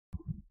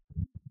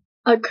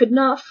I could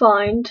not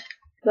find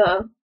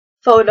the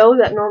photo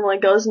that normally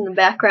goes in the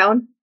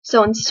background,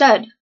 so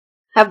instead,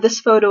 have this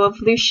photo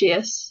of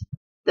Lucius,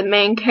 the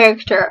main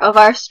character of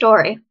our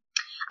story.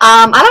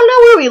 I don't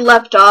know where we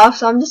left off,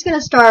 so I'm just gonna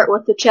start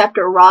with the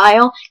chapter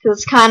Ryle, because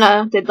it's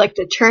kinda like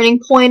the turning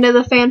point of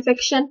the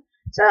fanfiction.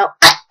 So,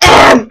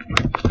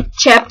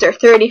 chapter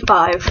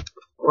 35,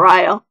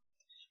 Ryle.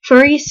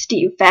 Furry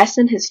Steve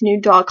fastened his new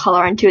dog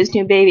collar onto his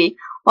new baby.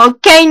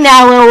 Okay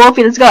now, little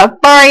Wolfie, let's go to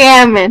Furry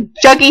M and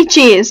Chuck E.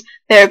 Cheese.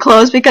 They were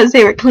closed because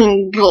they were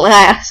cleaning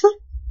glass.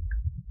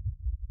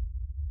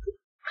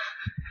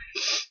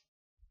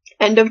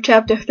 End of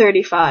chapter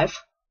 35.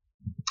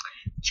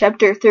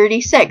 Chapter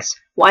 36.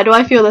 Why do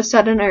I feel the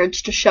sudden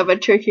urge to shove a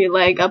turkey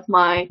leg up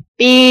my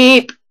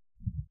beep?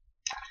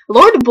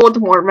 Lord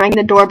Voldemort rang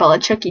the doorbell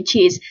at Chuck E.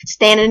 Cheese,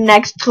 standing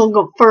next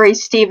to Furry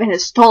Steve and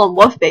his stolen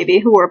wolf baby,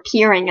 who were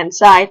peering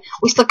inside.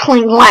 We still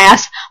clean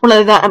glass, one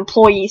of the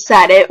employees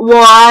said. It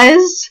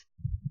was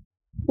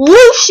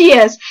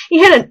Lucius!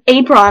 He had an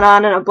apron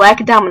on and a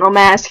black domino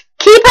mask.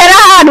 Keep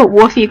it on!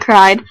 Wolfie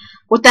cried.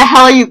 What the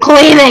hell are you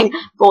cleaning?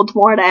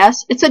 Voldemort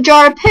asked. It's a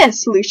jar of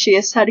piss,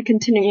 Lucius said,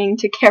 continuing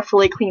to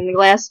carefully clean the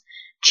glass.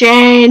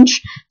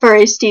 Change,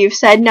 Furry Steve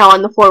said, now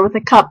on the floor with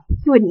a cup.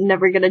 He would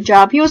never get a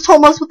job. He was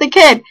homeless with a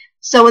kid.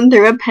 Someone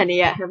threw a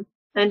penny at him.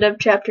 End of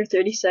chapter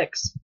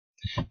 36.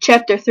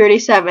 Chapter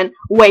 37.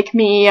 Wake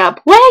me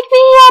up. Wake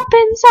me up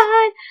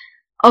inside.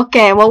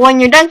 Okay, well, when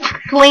you're done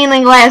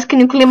cleaning glass,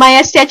 can you clean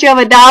my statue of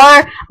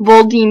 $1?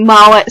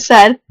 Voldemort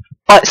said.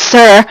 But,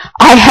 sir,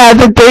 I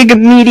have a big,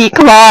 meaty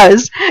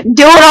claws.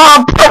 Do it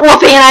all, put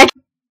Wolfie and I.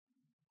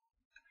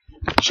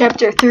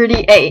 Chapter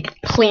 38.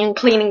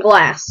 Cleaning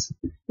glass.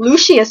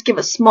 Lucius gave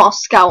a small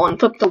scowl and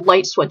flipped the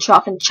light switch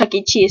off in Chuck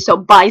E. Cheese so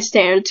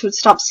bystanders would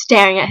stop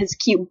staring at his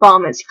cute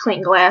bum as he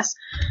cleaned glass.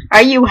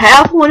 Are you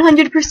half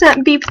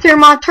 100% beef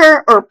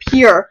thermometer or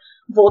pure?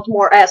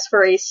 Voldemort asked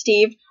Furry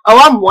Steve. Oh,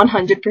 I'm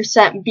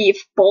 100%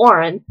 beef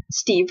born,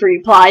 Steve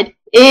replied.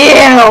 Ew,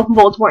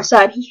 Voldemort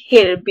said. He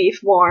hated beef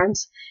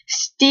borns.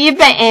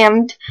 Steve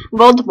and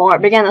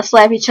Voldemort began to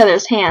slap each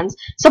other's hands.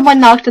 Someone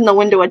knocked on the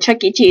window at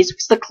Chuck E. Cheese.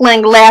 Was the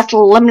clean glass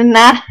lemon?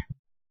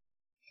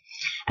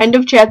 End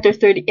of chapter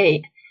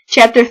 38.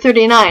 Chapter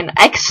 39.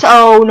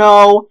 Oh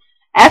no.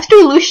 After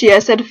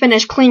Lucius had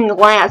finished cleaning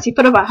glass, he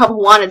put up a help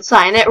wanted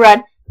sign. It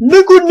read,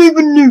 Nigga,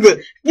 nigga,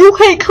 nigga. You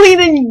hate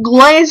cleaning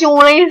glass, you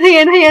want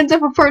hands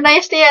up for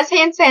nasty ass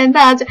hand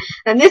sanitizer,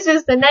 and this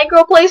is the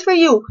Negro place for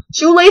you.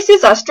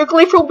 Shoelaces are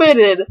strictly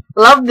forbidden.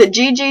 Love the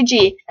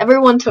GGG.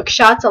 Everyone took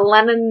shots of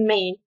Lennon and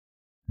me.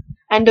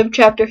 End of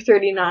chapter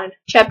 39.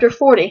 Chapter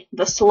 40.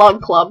 The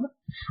Slug Club.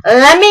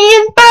 Let me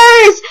in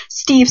first,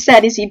 Steve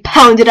said as he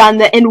pounded on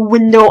the in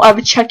window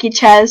of Chuck E.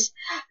 Cheese.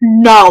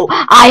 No,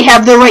 I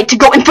have the right to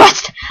go in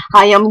first.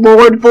 I am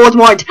Lord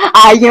Voldemort.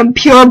 I am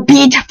pure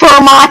beat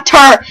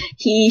thermometer,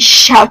 he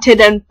shouted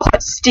and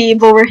put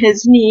Steve over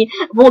his knee.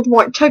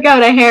 Voldemort took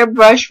out a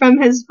hairbrush from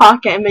his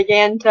pocket and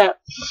began to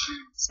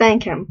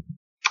spank him.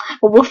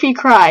 Wolfie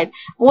cried.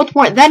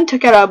 Voldemort then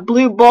took out a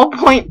blue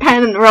ballpoint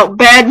pen and wrote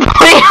bad boy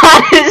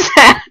on his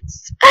ass.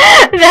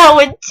 That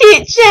would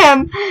teach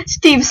him.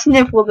 Steve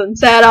sniffled and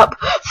sat up.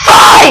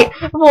 Fight!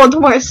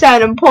 Voldemort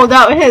said and pulled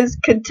out his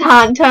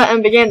katana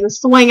and began to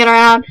swing it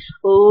around.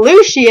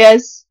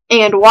 Lucius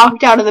and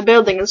walked out of the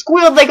building and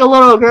squealed like a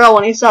little girl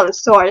when he saw the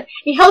sword.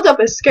 He held up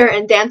his skirt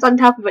and danced on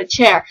top of a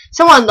chair.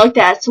 Someone looked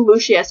at us.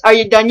 Lucius, are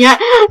you done yet?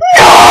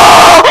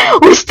 No!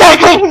 We're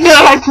starting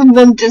glass and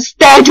then to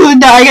statue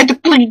that I get to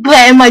clean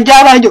glass in my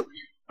job I do.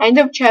 End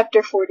of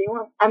chapter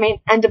 41.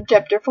 End of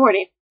chapter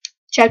 40.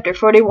 Chapter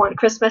 41,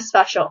 Christmas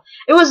Special.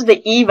 It was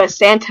the eve of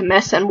Santa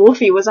Miss and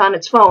Wolfie was on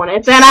its phone.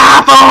 It's an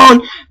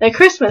iPhone! The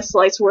Christmas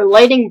lights were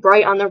lighting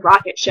bright on the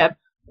rocket ship.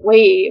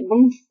 Wait,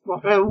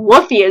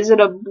 Wolfie, is it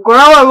a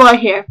girl or what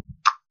here?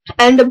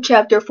 End of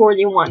chapter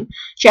 41.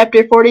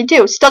 Chapter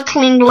 42, still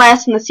clean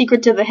glass and the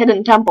secret to the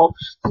hidden temple.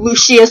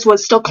 Lucius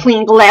was still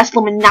clean glass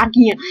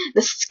Illuminati.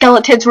 The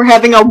skeletons were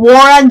having a war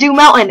on Doom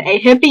Mountain.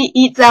 A hippie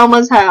eats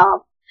Elma's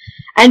hell.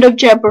 End of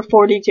chapter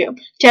 42.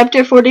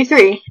 Chapter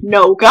 43.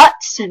 No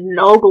guts and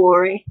no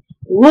glory.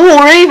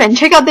 Whoa, Raven,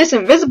 check out this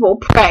invisible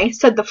prey,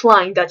 said the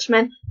Flying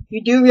Dutchman.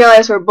 You do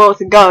realize we're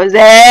both ghosts.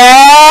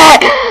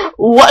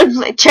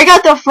 What? Check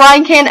out the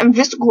frying can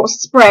invisible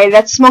spray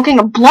that's smoking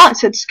a blunt,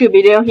 said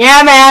Scooby-Doo.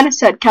 Yeah, man,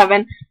 said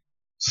Kevin.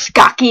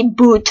 Skocky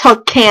Boo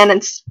took can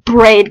and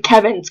sprayed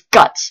Kevin's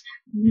guts.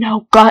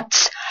 No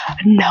guts,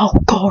 no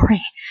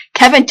glory.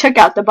 Kevin took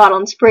out the bottle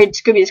and sprayed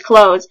Scooby's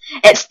clothes.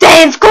 It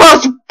stains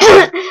clothes!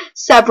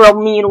 Several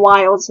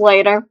meanwhiles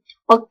later.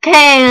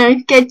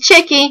 Okay, get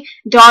chicky.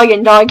 Dog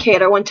and Dog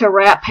Hater went to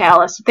Rat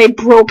Palace. They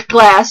broke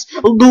glass.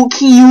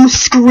 Luke you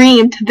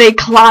screamed. They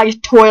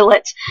clogged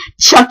toilets.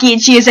 Chuck E.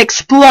 Cheese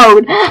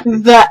explode.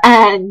 The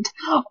end.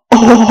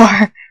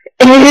 Or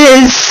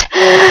is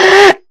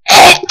it?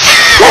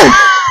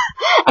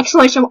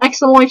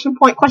 Exclamation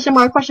point, question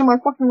mark.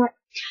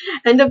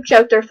 End of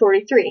chapter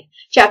 43.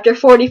 Chapter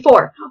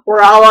 44.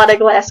 We're all out of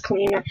glass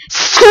cleaner.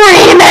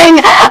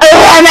 screaming,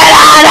 "Lemon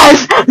on us!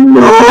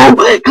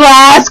 No!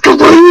 Glass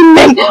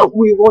cleaning!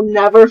 We will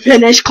never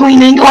finish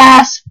cleaning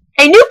glass!"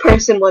 A new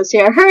person was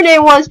here. Her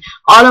name was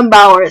Autumn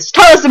Bowers.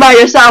 Tell us about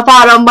yourself,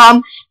 Autumn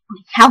Bum.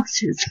 My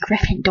house is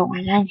Gryffindor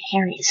and I'm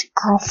Harry's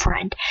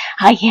girlfriend.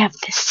 I have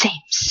the same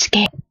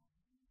skin.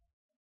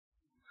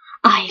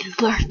 I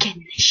lurk in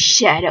the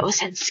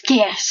shadows and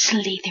scare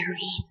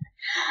Slytherin.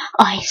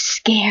 I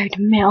scared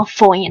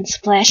Malfoy and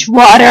splashed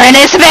water in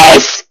his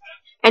face!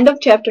 End of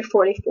chapter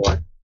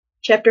 44.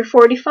 Chapter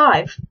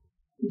 45.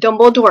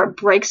 Dumbledore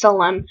breaks a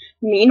limb.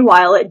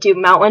 Meanwhile, at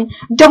Doom Mountain,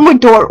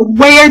 Dumbledore,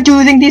 where do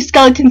you think these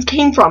skeletons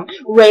came from?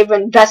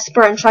 Raven,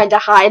 Vesper, and tried to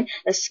hide.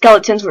 The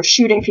skeletons were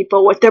shooting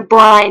people with their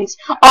brines.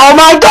 Oh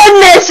my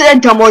goodness!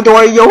 And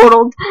Dumbledore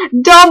yodeled.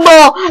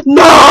 Dumble!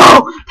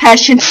 No!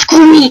 Passion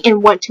screamed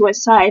and went to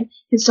his side.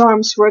 His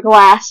arms were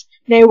glass.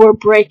 They were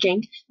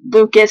breaking.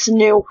 Lucas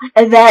knew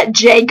that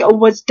Jake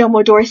was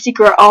Dumbledore's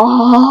secret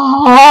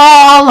all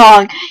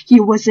along. He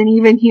wasn't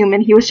even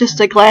human. He was just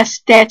a glass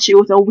statue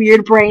with a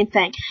weird brain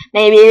thing.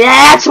 Maybe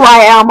that's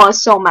why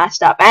Elmo's so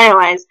messed up.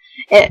 Anyways,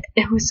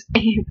 it was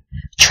a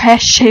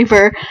trash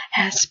shaver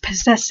as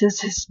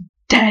possesses his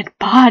dead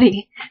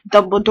body.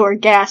 Dumbledore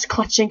gasped,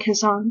 clutching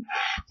his arm.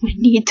 We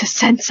need to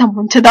send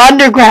someone to the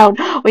underground.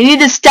 We need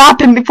to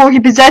stop him before he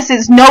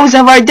possesses knows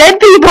of our dead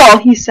people,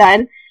 he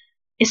said.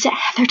 Is it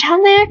Heather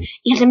down there?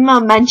 Elma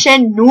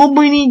mentioned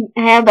nobody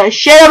have a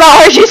shit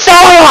about her. She's so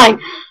annoying.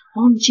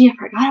 Oh, gee, I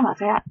forgot about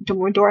that.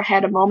 Dumbledore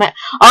had a moment.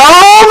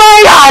 Oh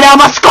my god, I'm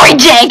a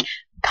squeegee!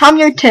 Calm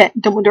your tit,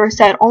 Dumbledore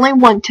said. Only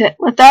one tit.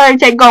 Let the other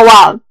tit go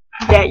out.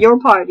 Yeah, your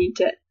party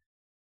tit.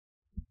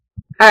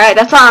 Alright,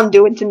 that's all I'm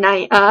doing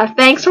tonight.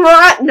 Thanks for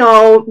what?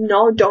 No,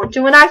 don't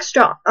do an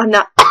extra. I'm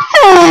not.